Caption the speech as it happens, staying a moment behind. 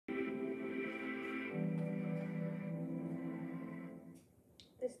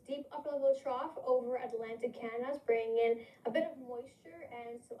this deep upper-level trough over Atlantic Canada is bringing in a bit of moisture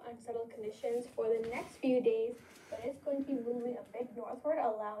and some unsettled conditions for the next few days, but it's going to be moving a bit northward,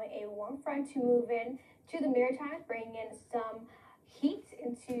 allowing a warm front to move in to the Maritimes, bringing in some heat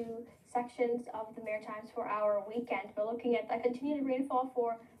into sections of the Maritimes for our weekend. We're looking at a continued rainfall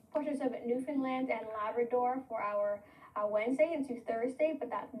for portions of Newfoundland and Labrador for our Wednesday into Thursday, but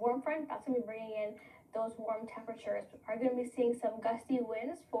that warm front, that's going to be bringing in those warm temperatures. Are going to be seeing some gusty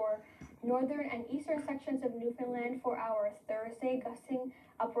winds for northern and eastern sections of Newfoundland for our Thursday, gusting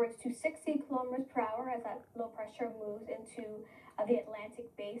upwards to 60 kilometers per hour as that low pressure moves into the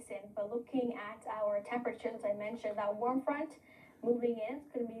Atlantic basin. But looking at our temperatures, as I mentioned, that warm front moving in,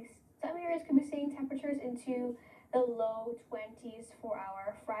 it's going to be some areas could be seeing temperatures into the low 20s for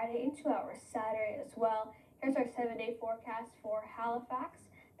our Friday into our Saturday as well. Here's our 7-day forecast for Halifax.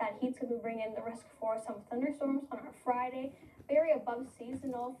 That heat's going to bring in the risk for some thunderstorms on our Friday, very above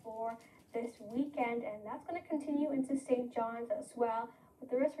seasonal for this weekend, and that's going to continue into St. John's as well, with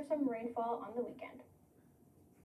the risk for some rainfall on the weekend.